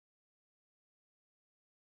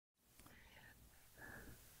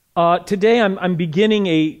Today I'm beginning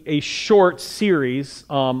a short series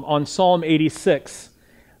on Psalm 86.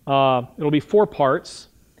 It'll be 4 parts.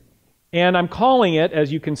 And I'm calling it,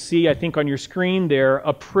 as you can see, I think on your screen there,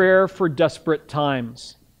 A Prayer for Desperate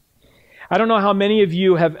Times. I don't know how many of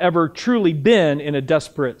you have ever truly been in a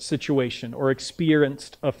desperate situation or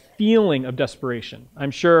experienced a feeling of desperation.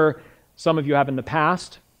 I'm sure some of you have in the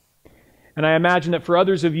past. And I imagine that for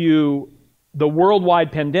others of you, the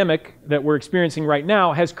worldwide pandemic that we're experiencing right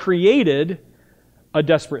now has created a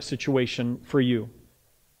desperate situation for you.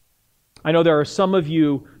 I know there are some of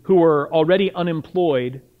you who are already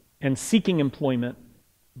unemployed and seeking employment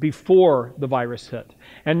before the virus hit.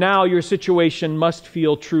 And now your situation must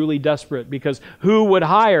feel truly desperate because who would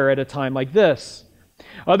hire at a time like this?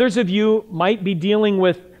 Others of you might be dealing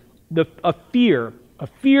with a fear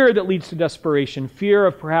that leads to desperation, fear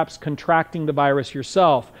of perhaps contracting the virus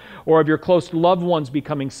yourself, or of your close loved ones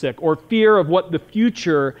becoming sick, or fear of what the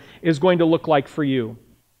future is going to look like for you.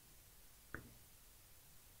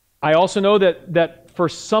 I also know that for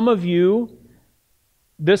some of you,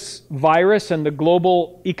 this virus and the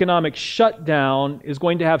global economic shutdown is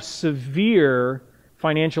going to have severe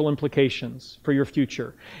financial implications for your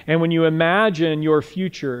future. And when you imagine your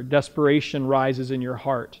future, desperation rises in your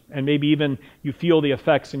heart, and maybe even you feel the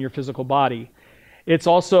effects in your physical body. It's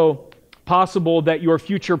also possible that your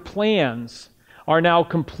future plans are now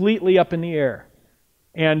completely up in the air,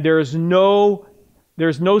 and there's no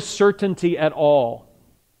certainty at all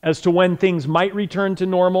as to when things might return to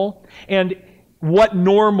normal and what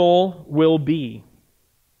normal will be.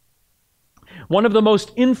 One of the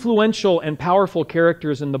most influential and powerful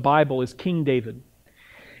characters in the Bible is King David.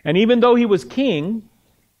 And even though he was king,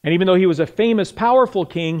 and even though he was a famous, powerful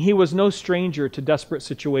king, he was no stranger to desperate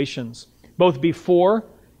situations, both before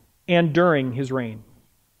and during his reign.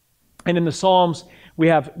 And in the Psalms, we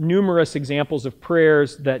have numerous examples of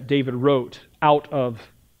prayers that David wrote out of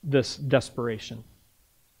this desperation.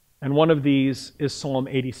 And one of these is Psalm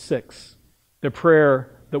 86, the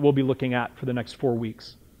prayer that we'll be looking at for the next 4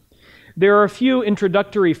 weeks. There are a few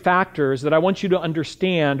introductory factors that I want you to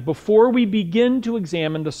understand before we begin to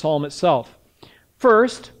examine the psalm itself.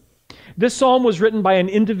 First, this psalm was written by an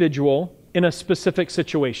individual in a specific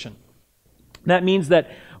situation. That means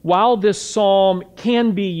that while this psalm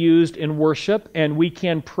can be used in worship and we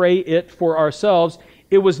can pray it for ourselves,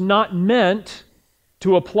 it was not meant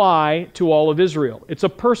to apply to all of Israel. It's a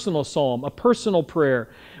personal psalm, a personal prayer.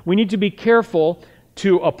 We need to be careful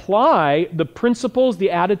to apply the principles, the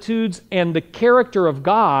attitudes, and the character of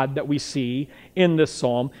God that we see in this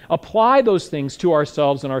psalm, apply those things to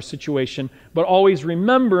ourselves and our situation, but always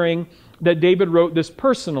remembering that David wrote this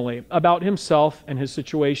personally about himself and his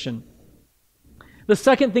situation. The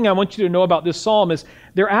second thing I want you to know about this psalm is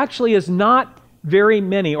there actually is not very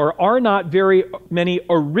many, or are not very many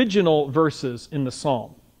original verses in the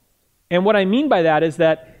psalm. And what I mean by that is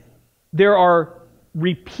that there are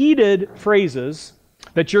repeated phrases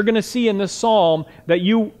that you're going to see in this psalm that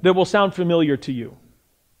will sound familiar to you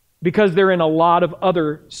because they're in a lot of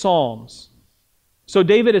other psalms. So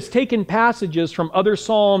David has taken passages from other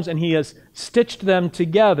psalms and he has stitched them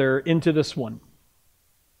together into this one.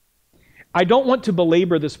 I don't want to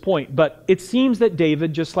belabor this point, but it seems that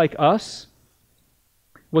David, just like us,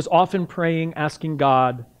 was often praying, asking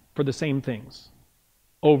God for the same things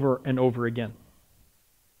over and over again.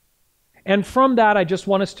 And from that, I just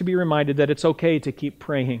want us to be reminded that it's okay to keep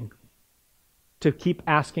praying, to keep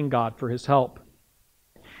asking God for His help.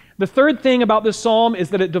 The third thing about this psalm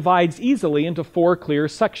is that it divides easily into 4 clear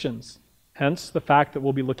sections, hence the fact that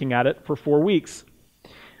we'll be looking at it for 4 weeks.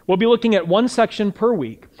 We'll be looking at 1 section per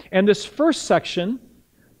week, and this first section,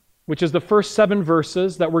 which is the first 7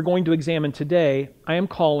 verses that we're going to examine today, I am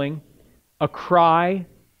calling A Cry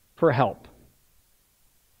for Help.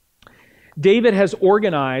 David has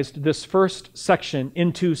organized this first section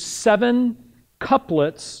into 7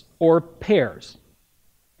 couplets or pairs.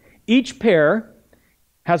 Each pair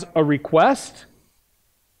has a request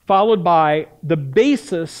followed by the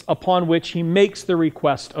basis upon which he makes the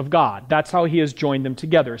request of God. That's how he has joined them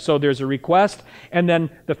together. So there's a request and then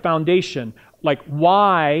the foundation, like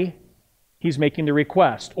why he's making the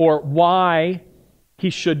request or why he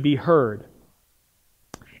should be heard.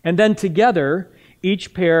 And then together,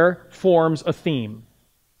 each pair forms a theme.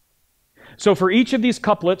 So for each of these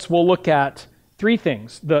couplets, we'll look at 3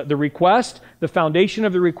 things. The request, the foundation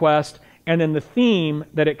of the request, and then the theme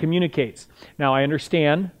that it communicates. Now, I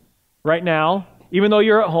understand right now, even though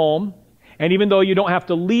you're at home, and even though you don't have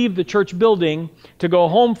to leave the church building to go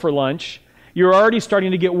home for lunch, you're already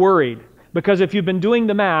starting to get worried. Because if you've been doing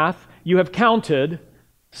the math, you have counted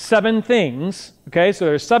 7 things. Okay, so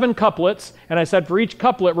there's 7 couplets, and I said for each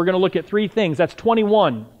couplet we're going to look at 3 things. That's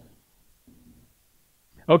 21.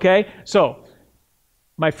 Okay, so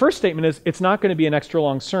my first statement is it's not going to be an extra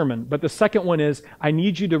long sermon, but the second one is I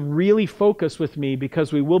need you to really focus with me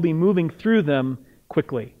because we will be moving through them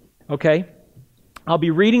quickly. Okay? I'll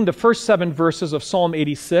be reading the first 7 verses of Psalm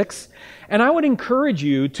 86, and I would encourage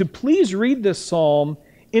you to please read this psalm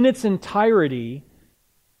in its entirety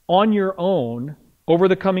on your own over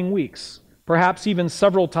the coming weeks, perhaps even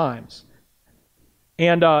several times.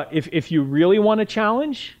 And if you really want a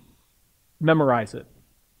challenge, memorize it.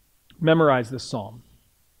 Memorize this psalm.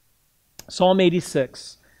 Psalm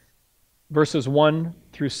 86, verses 1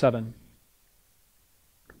 through 7.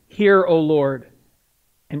 Hear, O Lord,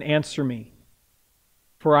 and answer me,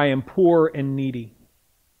 for I am poor and needy.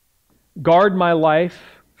 Guard my life,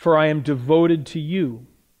 for I am devoted to you.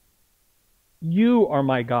 You are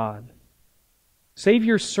my God. Save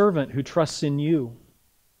your servant who trusts in you.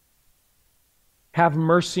 Have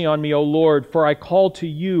mercy on me, O Lord, for I call to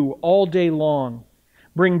you all day long.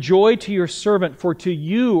 Bring joy to your servant, for to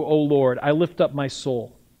you, O Lord, I lift up my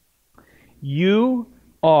soul. You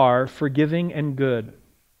are forgiving and good.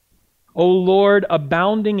 O Lord,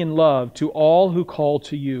 abounding in love to all who call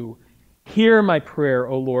to you. Hear my prayer,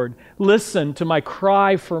 O Lord. Listen to my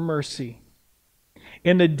cry for mercy.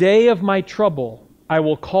 In the day of my trouble, I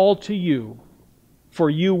will call to you, for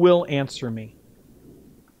you will answer me.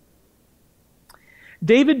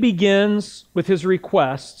 David begins with his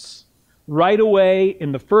requests right away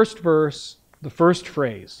in the first verse, the first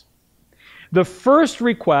phrase. The first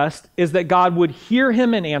request is that God would hear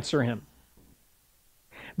him and answer him.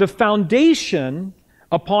 The foundation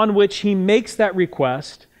upon which he makes that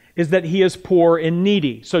request is that he is poor and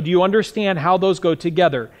needy. So do you understand how those go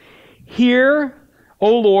together? Hear,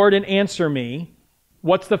 O Lord, and answer me.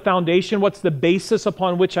 What's the foundation? What's the basis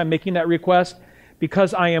upon which I'm making that request?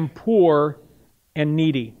 Because I am poor and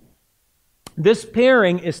needy. This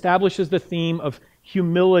pairing establishes the theme of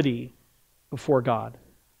humility before God.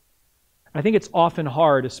 I think it's often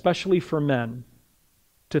hard, especially for men,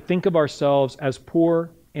 to think of ourselves as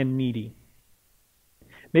poor and needy.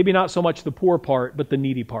 Maybe not so much the poor part, but the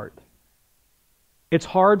needy part. It's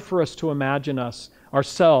hard for us to imagine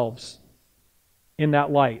ourselves in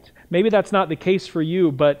that light. Maybe that's not the case for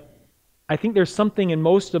you, but I think there's something in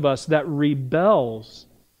most of us that rebels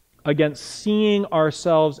against seeing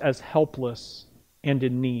ourselves as helpless and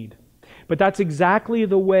in need. But that's exactly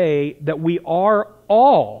the way that we are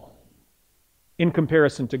all in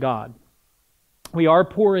comparison to God. We are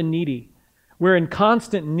poor and needy. We're in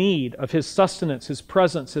constant need of His sustenance, His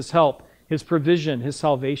presence, His help, His provision, His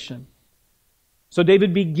salvation. So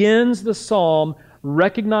David begins the psalm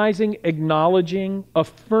recognizing, acknowledging,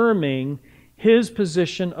 affirming his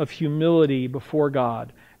position of humility before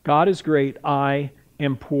God. God is great, I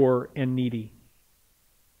am poor and needy.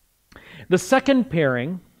 The second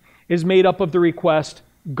pairing is made up of the request,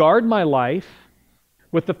 guard my life,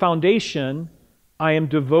 with the foundation, I am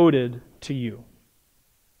devoted to you.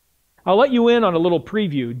 I'll let you in on a little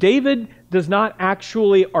preview. David does not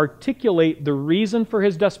actually articulate the reason for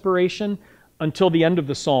his desperation until the end of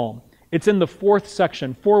the psalm. It's in the 4th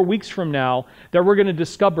section, 4 weeks from now, that we're going to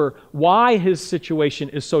discover why his situation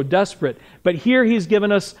is so desperate. But here he's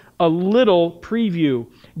given us a little preview.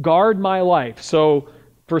 Guard my life. So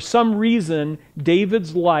for some reason,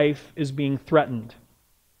 David's life is being threatened.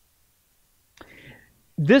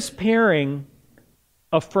 This pairing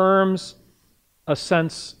affirms a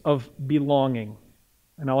sense of belonging.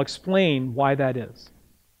 And I'll explain why that is.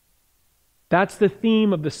 That's the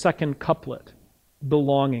theme of the second couplet,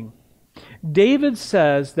 belonging. David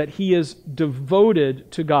says that he is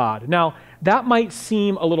devoted to God. Now, that might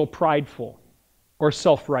seem a little prideful or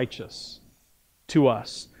self-righteous to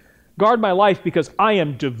us. Guard my life because I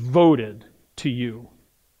am devoted to you.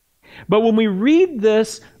 But when we read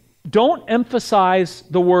this, don't emphasize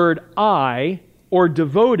the word I or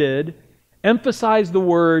devoted, emphasize the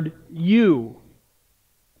word you.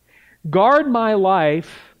 Guard my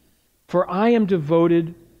life, for I am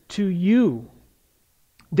devoted to you.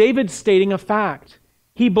 David's stating a fact.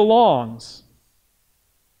 He belongs.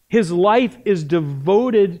 His life is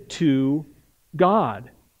devoted to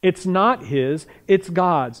God. It's not his, it's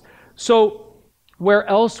God's. So, where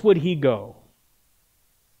else would he go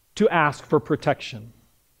to ask for protection?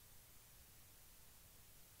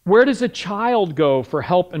 Where does a child go for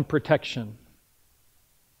help and protection?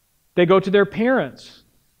 They go to their parents.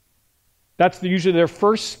 That's usually their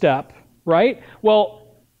first step, right? Well,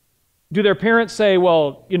 do their parents say,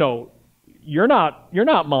 well, you're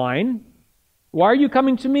not mine. Why are you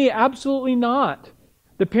coming to me? Absolutely not.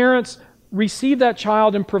 The parents receive that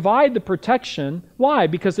child and provide the protection. Why?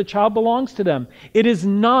 Because the child belongs to them. It is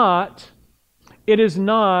not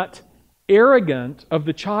arrogant of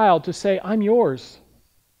the child to say, I'm yours.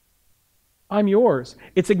 I'm yours.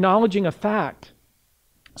 It's acknowledging a fact.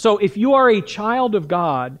 So if you are a child of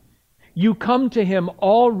God, you come to Him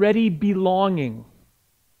already belonging.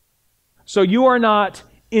 So you are not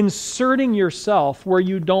inserting yourself where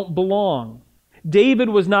you don't belong. David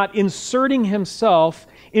was not inserting himself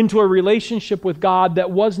into a relationship with God that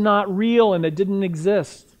was not real and that didn't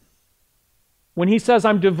exist. When he says,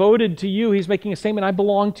 I'm devoted to you, he's making a statement, I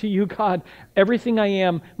belong to you, God. Everything I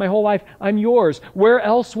am, my whole life, I'm yours. Where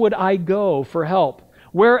else would I go for help?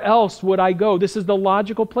 Where else would I go? This is the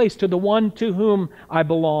logical place, to the one to whom I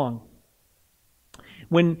belong.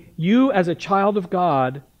 When you, as a child of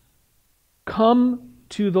God, come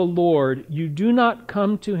to the Lord, you do not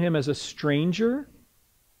come to Him as a stranger.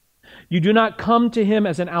 You do not come to Him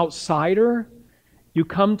as an outsider. You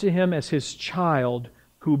come to Him as His child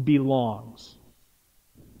who belongs.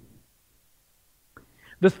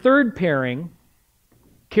 The third pairing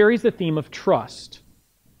carries the theme of trust.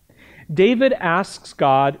 David asks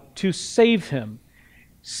God to save him.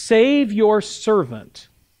 Save your servant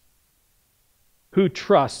who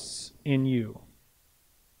trusts in you.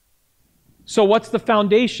 So what's the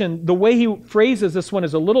foundation? The way he phrases this one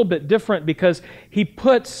is a little bit different because he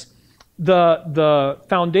puts the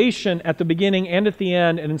foundation at the beginning and at the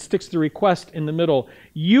end and then sticks the request in the middle.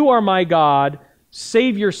 You are my God,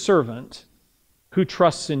 save your servant who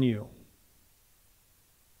trusts in you.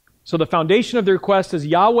 So the foundation of the request is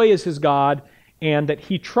Yahweh is his God and that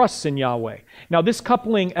he trusts in Yahweh. Now this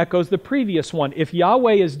coupling echoes the previous one. If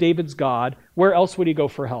Yahweh is David's God, where else would he go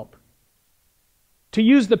for help? To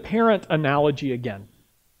use the parent analogy again,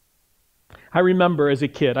 I remember as a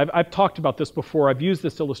kid, I've talked about this before, I've used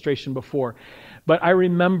this illustration before, but I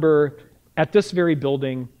remember at this very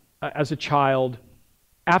building as a child,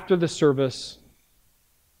 after the service,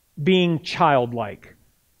 being childlike,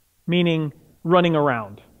 meaning running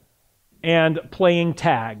around and playing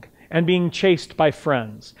tag and being chased by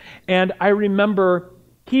friends. And I remember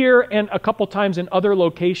here and a couple times in other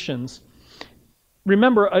locations,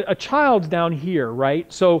 remember, a child's down here,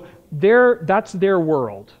 right? So that's their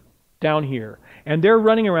world down here. And they're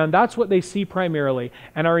running around. That's what they see primarily.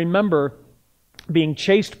 And I remember being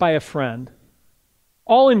chased by a friend,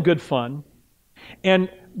 all in good fun, and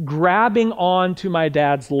grabbing onto my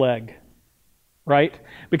dad's leg, right?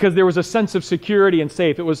 Because there was a sense of security and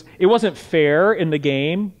safe. It wasn't fair in the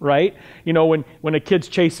game, right? You know, when a kid's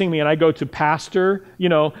chasing me and I go to pastor, you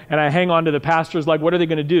know, and I hang on to the pastor's leg, what are they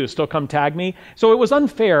going to do? Still come tag me? So it was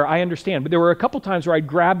unfair, I understand. But there were a couple times where I'd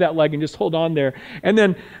grab that leg and just hold on there. And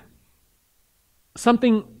then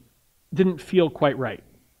something didn't feel quite right.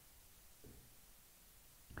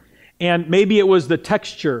 And maybe it was the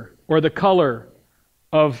texture or the color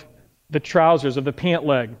of the trousers, of the pant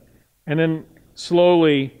leg. And then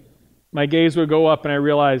slowly, my gaze would go up and I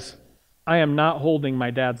realized I am not holding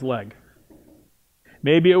my dad's leg.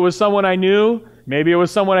 Maybe it was someone I knew, maybe it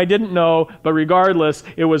was someone I didn't know, but regardless,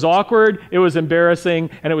 it was awkward, it was embarrassing,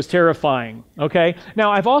 and it was terrifying. Okay?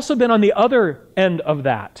 Now, I've also been on the other end of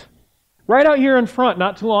that. Right out here in front,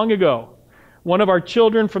 not too long ago, one of our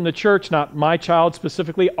children from the church, not my child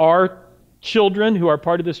specifically, our children who are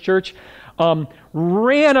part of this church,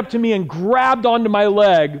 ran up to me and grabbed onto my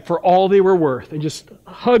leg for all they were worth and just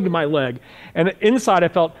hugged my leg. And inside I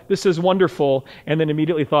felt, this is wonderful, and then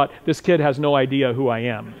immediately thought, this kid has no idea who I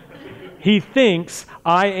am. He thinks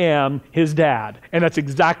I am his dad. And that's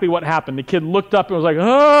exactly what happened. The kid looked up and was like,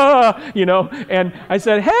 ah, you know, and I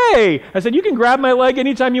said, hey, you can grab my leg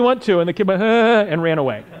anytime you want to. And the kid went, ah, and ran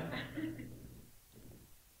away.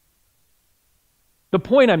 The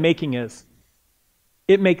point I'm making is,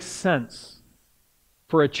 it makes sense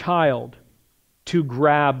for a child to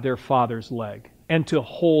grab their father's leg and to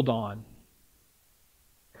hold on.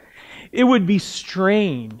 It would be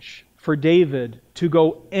strange for David to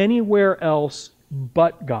go anywhere else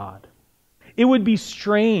but God. It would be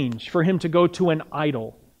strange for him to go to an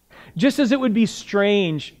idol. Just as it would be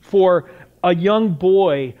strange for a young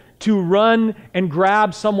boy to run and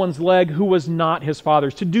grab someone's leg who was not his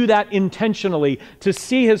father's, to do that intentionally, to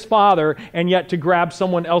see his father and yet to grab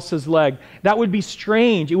someone else's leg. That would be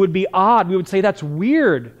strange. It would be odd. We would say that's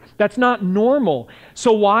weird. That's not normal.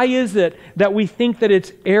 So why is it that we think that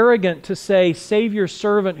it's arrogant to say, save your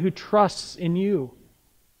servant who trusts in you?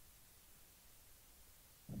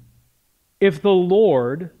 If the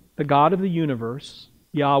Lord, the God of the universe,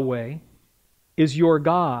 Yahweh, is your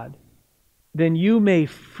God, then you may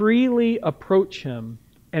freely approach Him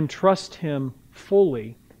and trust Him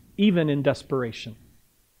fully, even in desperation.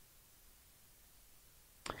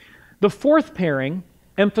 The fourth pairing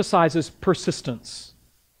emphasizes persistence.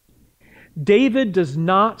 David does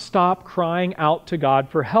not stop crying out to God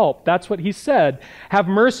for help. That's what he said. Have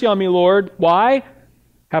mercy on me, Lord. Why?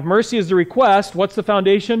 Have mercy is the request. What's the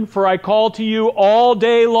foundation? For I call to you all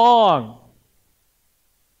day long.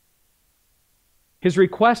 His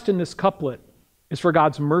request in this couplet is for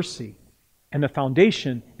God's mercy, and the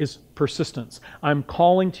foundation is persistence. I'm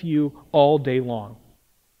calling to you all day long.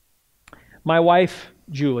 My wife,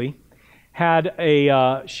 Julie, had a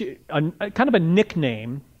kind of a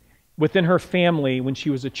nickname within her family when she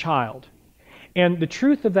was a child. And the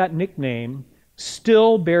truth of that nickname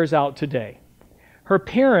still bears out today. Her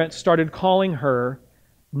parents started calling her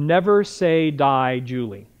Never Say Die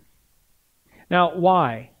Julie. Now,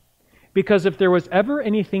 why? Because if there was ever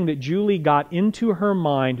anything that Julie got into her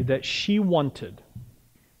mind that she wanted,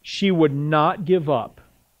 she would not give up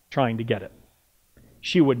trying to get it.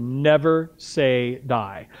 She would never say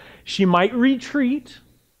die. She might retreat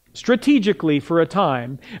strategically for a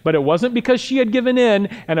time, but it wasn't because she had given in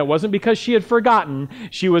and it wasn't because she had forgotten.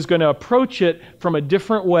 She was going to approach it from a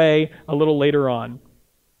different way a little later on.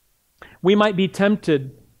 We might be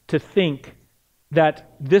tempted to think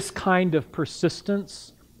that this kind of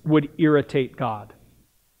persistence would irritate God.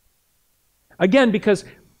 Again, because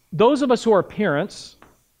those of us who are parents,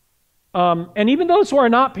 and even those who are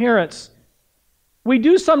not parents, we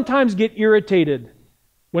do sometimes get irritated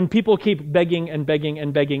when people keep begging and begging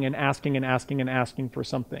and begging and asking and asking and asking for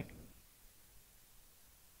something.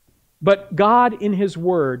 But God in His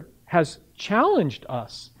Word has challenged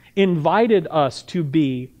us, invited us to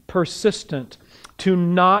be persistent, to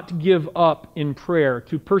not give up in prayer,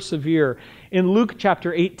 to persevere. In Luke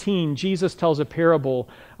chapter 18, Jesus tells a parable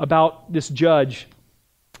about this judge.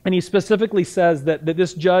 And he specifically says that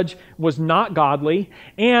this judge was not godly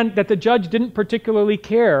and that the judge didn't particularly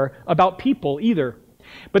care about people either.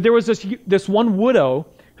 But there was this one widow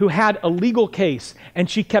who had a legal case, and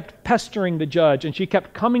she kept pestering the judge, and she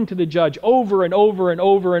kept coming to the judge over and over and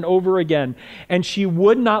over and over again, and she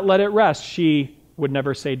would not let it rest. She would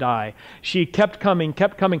never say die. She kept coming,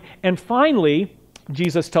 and finally,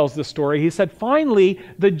 Jesus tells the story, he said, finally,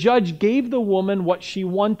 the judge gave the woman what she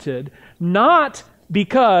wanted, not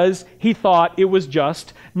because he thought it was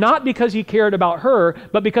just, not because he cared about her,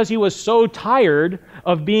 but because he was so tired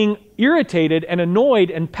of being irritated and annoyed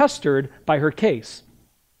and pestered by her case.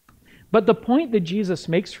 But the point that Jesus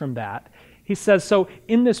makes from that, he says, so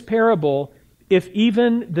in this parable, if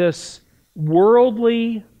even this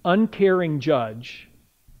worldly, uncaring judge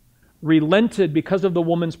relented because of the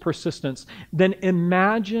woman's persistence, then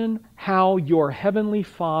imagine how your heavenly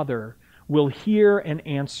Father will hear and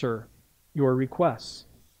answer your requests.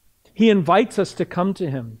 He invites us to come to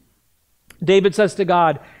Him. David says to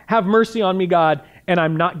God, have mercy on me, God, and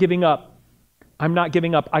I'm not giving up. I'm not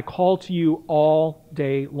giving up. I call to you all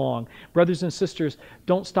day long. Brothers and sisters,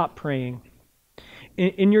 don't stop praying.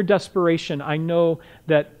 In your desperation, I know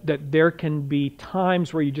that there can be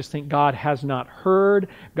times where you just think God has not heard,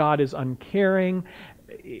 God is uncaring.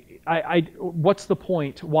 What's the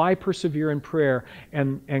point? Why persevere in prayer?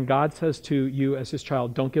 And God says to you as His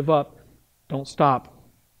child, don't give up. Don't stop.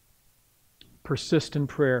 Persist in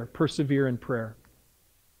prayer. Persevere in prayer.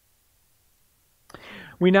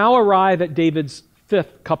 We now arrive at David's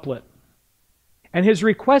fifth couplet. And his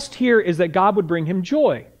request here is that God would bring him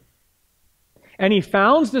joy. And he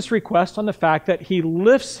founds this request on the fact that he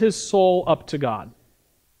lifts his soul up to God.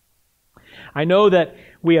 I know that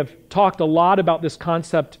we have talked a lot about this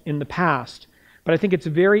concept in the past, but I think it's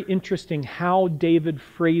very interesting how David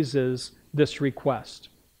phrases this request.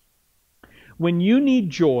 When you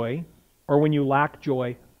need joy, or when you lack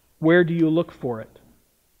joy, where do you look for it?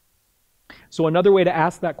 So another way to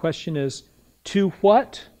ask that question is, to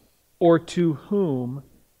what or to whom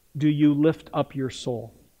do you lift up your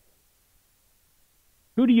soul?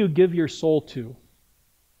 Who do you give your soul to?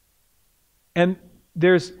 And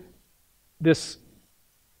there's this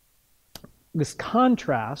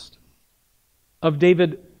contrast of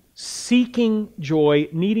David seeking joy,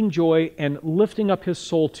 needing joy, and lifting up his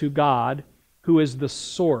soul to God, who is the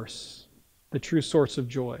source, the true source of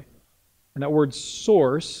joy. And that word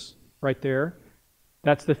source, right there,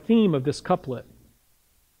 that's the theme of this couplet.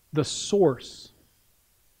 The source.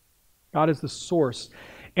 God is the source.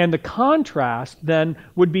 And the contrast then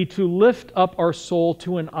would be to lift up our soul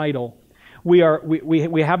to an idol. We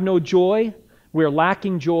have no joy. We're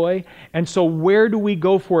lacking joy. And so where do we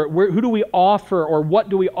go for it? Who do we offer, or what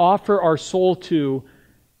do we offer our soul to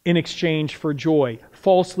in exchange for joy?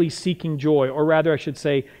 Falsely seeking joy, or rather I should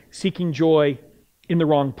say, seeking joy in the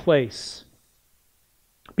wrong place.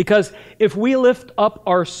 Because if we lift up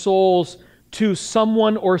our souls to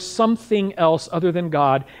someone or something else other than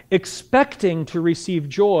God, expecting to receive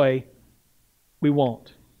joy, we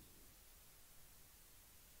won't.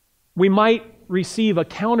 We might receive a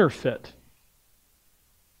counterfeit,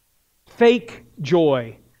 fake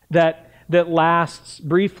joy that lasts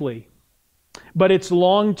briefly, but its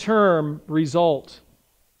long-term result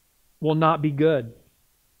will not be good.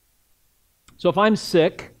 So if I'm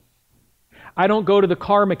sick, I don't go to the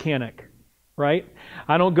car mechanic, right?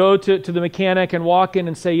 I don't go to the mechanic and walk in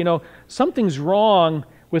and say, something's wrong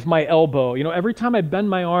with my elbow. Every time I bend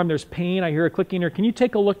my arm, there's pain. I hear a clicking here. Can you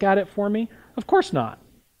take a look at it for me? Of course not.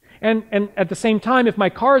 And at the same time, if my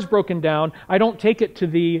car is broken down, I don't take it to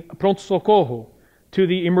the pronto socorro, to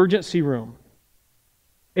the emergency room.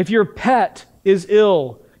 If your pet is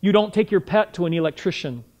ill, you don't take your pet to an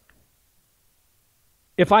electrician.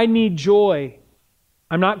 If I need joy,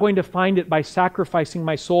 I'm not going to find it by sacrificing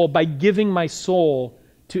my soul, by giving my soul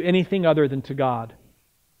to anything other than to God.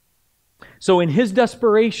 So in his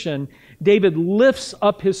desperation, David lifts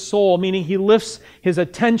up his soul, meaning he lifts his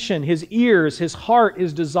attention, his ears, his heart,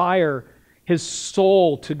 his desire, his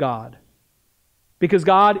soul to God. Because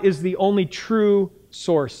God is the only true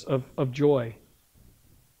source of joy.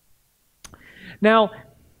 Now,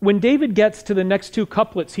 when David gets to the next two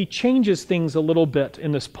couplets, he changes things a little bit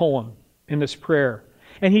in this poem, in this prayer.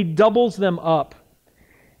 And he doubles them up.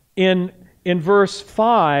 In verse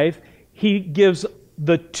 5, he gives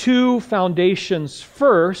the two foundations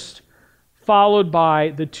first, followed by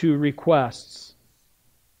the two requests.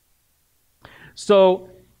 So,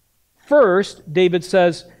 first, David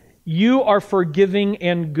says, "You are forgiving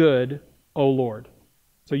and good, O Lord."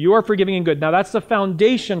 So you are forgiving and good. Now that's the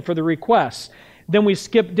foundation for the request. Then we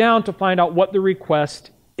skip down to find out what the request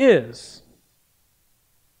is.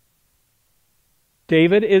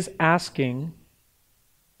 David is asking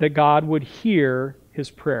that God would hear his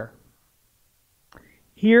prayer.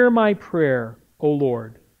 Hear my prayer, O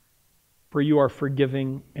Lord, for you are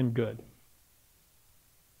forgiving and good.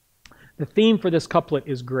 The theme for this couplet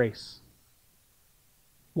is grace.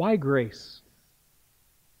 Why grace?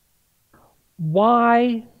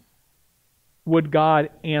 Why would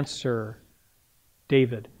God answer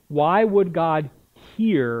David? Why would God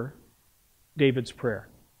hear David's prayer?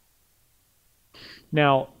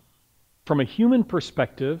 Now, from a human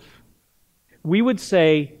perspective, we would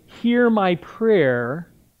say, hear my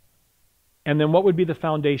prayer, and then what would be the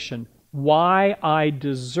foundation? Why I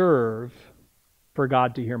deserve for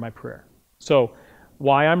God to hear my prayer. So,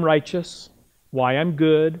 why I'm righteous, why I'm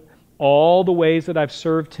good, all the ways that I've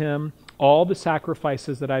served Him, all the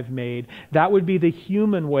sacrifices that I've made, that would be the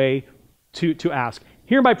human way to ask.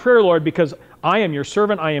 Hear my prayer, Lord, because I am your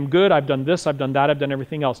servant, I am good, I've done this, I've done that, I've done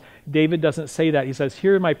everything else. David doesn't say that. He says,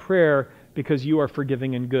 hear my prayer because you are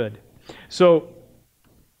forgiving and good. So,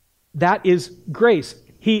 that is grace.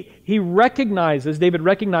 David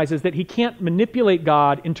recognizes that he can't manipulate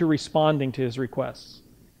God into responding to his requests.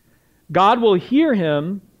 God will hear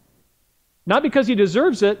him, not because he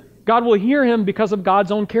deserves it, God will hear him because of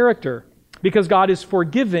God's own character, because God is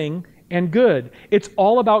forgiving and good. It's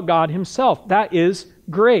all about God himself. That is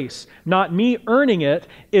grace. Not me earning it,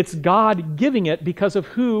 it's God giving it because of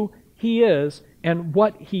who he is and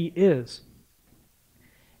what he is.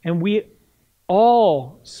 And we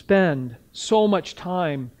all spend so much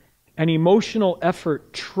time and emotional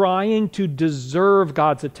effort trying to deserve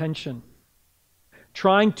God's attention,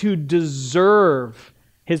 trying to deserve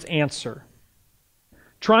his answer,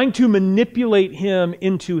 trying to manipulate him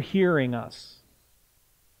into hearing us.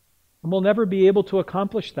 And we'll never be able to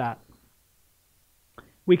accomplish that.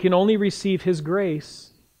 We can only receive his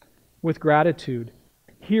grace with gratitude.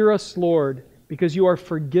 Hear us, Lord, because you are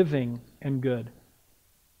forgiving and good.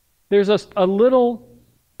 There's a little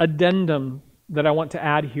addendum that I want to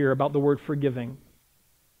add here about the word forgiving.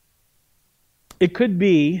 It could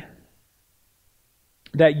be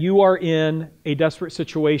that you are in a desperate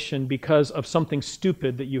situation because of something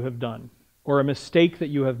stupid that you have done, or a mistake that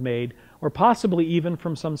you have made, or possibly even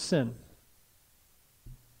from some sin.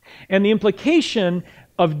 And the implication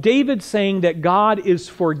of David saying that God is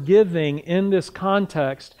forgiving in this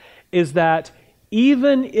context is that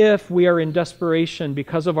even if we are in desperation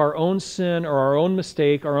because of our own sin or our own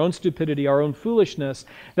mistake, our own stupidity, our own foolishness,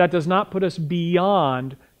 that does not put us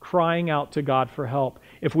beyond crying out to God for help.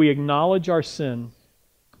 If we acknowledge our sin,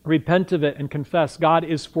 repent of it, and confess, God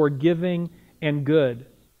is forgiving and good.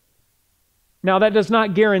 Now, that does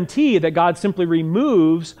not guarantee that God simply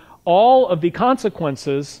removes all of the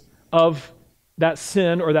consequences of that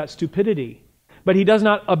sin or that stupidity. But He does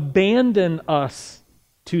not abandon us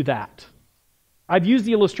to that. I've used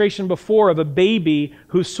the illustration before of a baby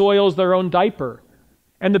who soils their own diaper.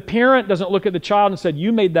 And the parent doesn't look at the child and said,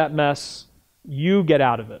 you made that mess, you get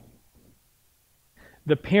out of it.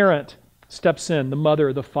 The parent steps in, the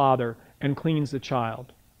mother, the father, and cleans the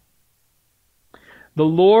child. The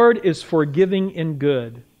Lord is forgiving and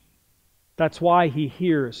good. That's why He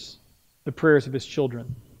hears the prayers of His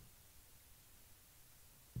children.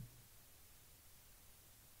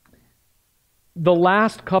 The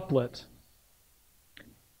last couplet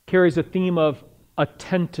carries a theme of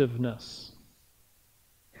attentiveness.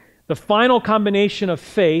 The final combination of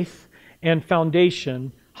faith and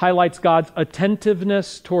foundation highlights God's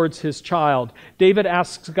attentiveness towards His child. David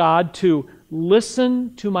asks God to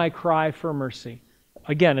listen to my cry for mercy.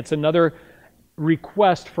 Again, it's another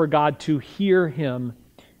request for God to hear him.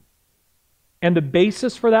 And the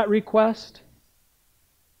basis for that request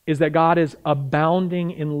is that God is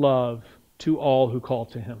abounding in love to all who call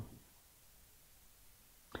to Him.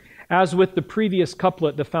 As with the previous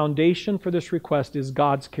couplet, the foundation for this request is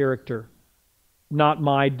God's character, not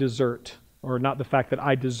my desert, or not the fact that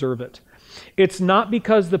I deserve it. It's not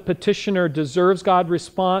because the petitioner deserves God's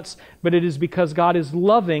response, but it is because God is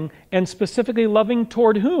loving, and specifically loving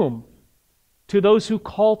toward whom? To those who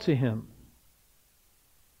call to Him.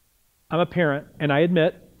 I'm a parent, and I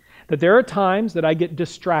admit that there are times that I get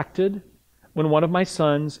distracted when one of my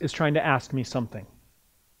sons is trying to ask me something.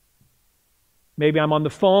 Maybe I'm on the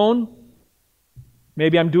phone.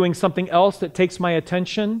 Maybe I'm doing something else that takes my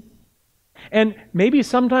attention. And maybe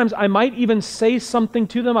sometimes I might even say something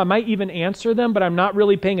to them. I might even answer them, but I'm not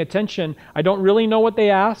really paying attention. I don't really know what they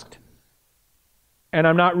asked. And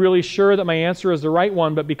I'm not really sure that my answer is the right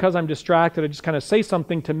one, but because I'm distracted, I just kind of say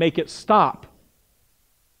something to make it stop.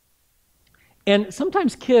 And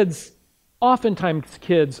oftentimes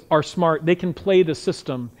kids are smart. They can play the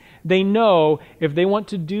system. They know if they want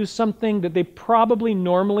to do something that they probably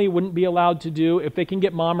normally wouldn't be allowed to do, if they can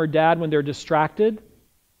get mom or dad when they're distracted,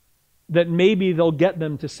 that maybe they'll get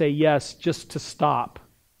them to say yes just to stop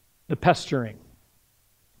the pestering.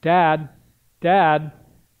 Dad, Dad,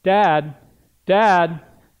 Dad, Dad,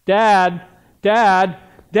 Dad, Dad,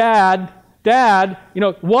 Dad, Dad.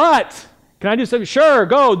 What? Can I do something? Sure,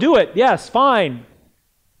 go, do it. Yes, fine.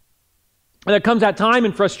 And there comes that time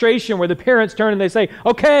in frustration where the parents turn and they say,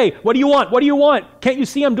 okay, what do you want? What do you want? Can't you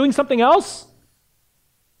see I'm doing something else?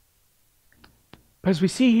 But as we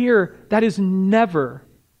see here, that is never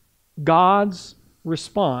God's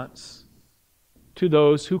response to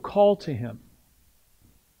those who call to Him.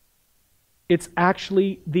 It's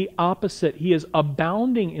actually the opposite. He is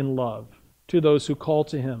abounding in love to those who call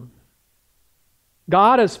to Him.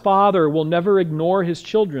 God as Father will never ignore His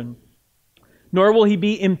children, nor will He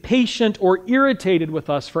be impatient or irritated with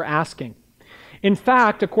us for asking. In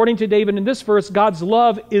fact, according to David in this verse, God's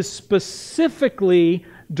love is specifically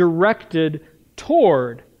directed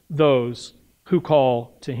toward those who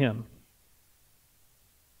call to Him.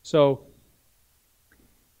 So,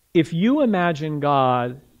 if you imagine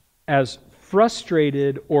God as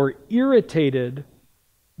frustrated or irritated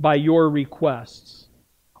by your requests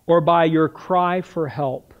or by your cry for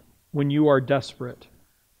help when you are desperate,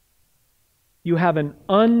 you have an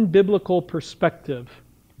unbiblical perspective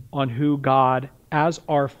on who God as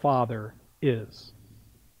our Father is.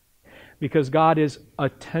 Because God is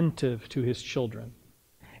attentive to His children,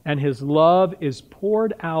 and His love is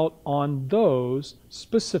poured out on those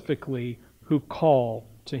specifically who call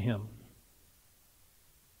to Him.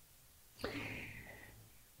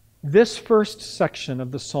 This first section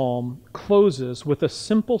of the psalm closes with a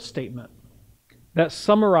simple statement that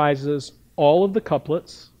summarizes all of the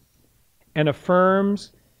couplets and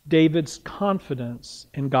affirms David's confidence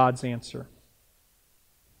in God's answer.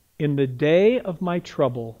 In the day of my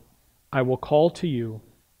trouble, I will call to you,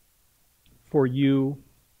 for you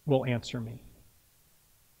will answer me.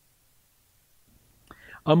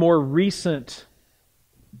 A more recent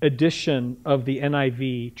edition of the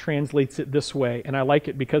NIV translates it this way, and I like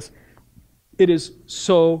it because it is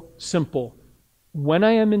so simple. When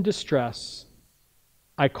I am in distress,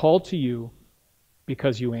 I call to you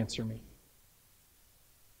because you answer me.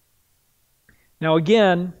 Now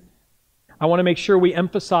again, I want to make sure we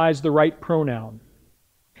emphasize the right pronoun.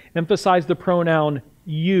 Emphasize the pronoun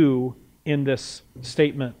you in this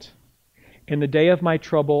statement. In the day of my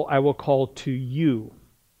trouble, I will call to you,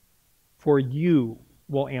 for you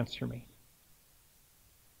will answer me.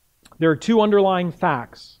 There are two underlying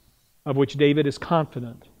facts of which David is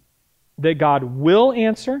confident. That God will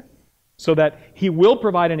answer, so that He will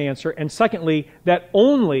provide an answer, and secondly, that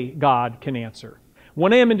only God can answer.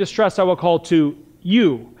 When I am in distress, I will call to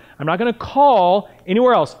you. I'm not going to call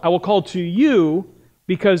anywhere else. I will call to you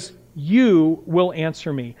because you will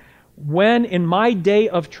answer me. When in my day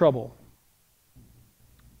of trouble,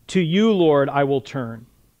 To you, Lord, I will turn.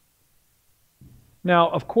 Now,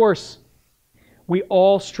 of course, we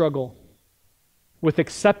all struggle with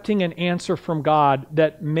accepting an answer from God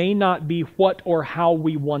that may not be what or how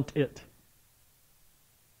we want it.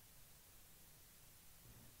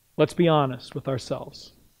 Let's be honest with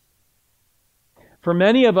ourselves. For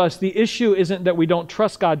many of us, the issue isn't that we don't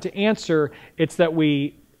trust God to answer, it's that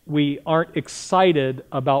we aren't excited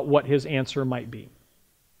about what His answer might be.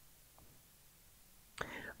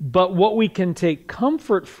 But what we can take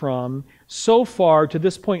comfort from so far to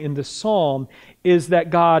this point in the psalm is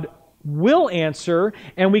that God will answer,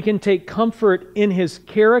 and we can take comfort in His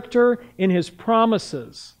character, in His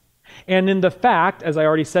promises, and in the fact, as I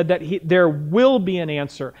already said, that there will be an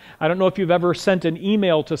answer. I don't know if you've ever sent an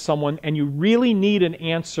email to someone and you really need an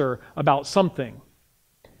answer about something,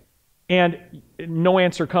 and no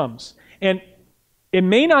answer comes. And it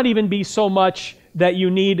may not even be so much that you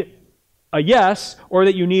need a yes or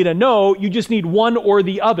that you need a no, you just need one or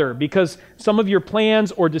the other, because some of your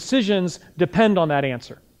plans or decisions depend on that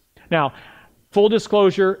answer. Now, full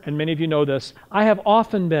disclosure, and many of you know this, I have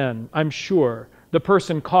often been, I'm sure, the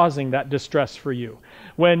person causing that distress for you.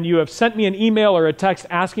 When you have sent me an email or a text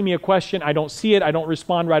asking me a question, I don't see it, I don't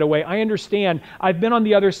respond right away. I understand. I've been on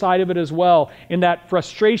the other side of it as well, in that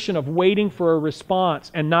frustration of waiting for a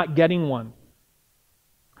response and not getting one.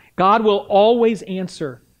 God will always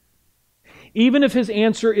answer. Even if His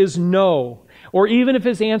answer is no, or even if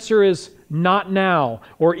His answer is not now,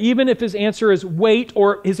 or even if His answer is wait,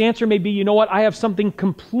 or His answer may be, you know what, I have something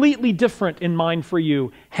completely different in mind for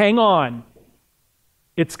you. Hang on.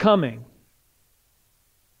 It's coming.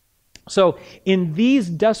 So in these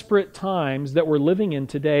desperate times that we're living in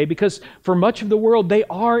today, because for much of the world they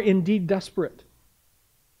are indeed desperate,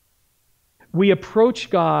 we approach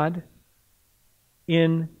God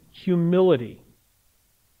in humility.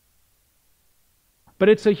 But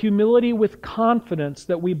it's a humility with confidence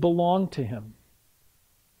that we belong to Him,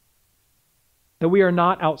 that we are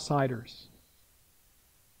not outsiders.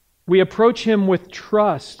 We approach Him with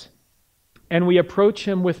trust, and we approach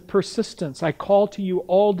Him with persistence. I call to you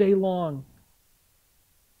all day long,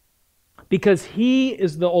 because He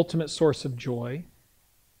is the ultimate source of joy.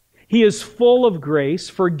 He is full of grace,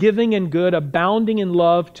 forgiving and good, abounding in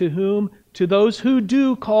love, to whom? To those who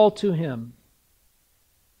do call to Him.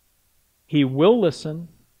 He will listen.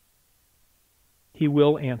 He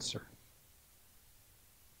will answer.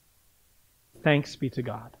 Thanks be to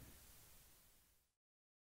God.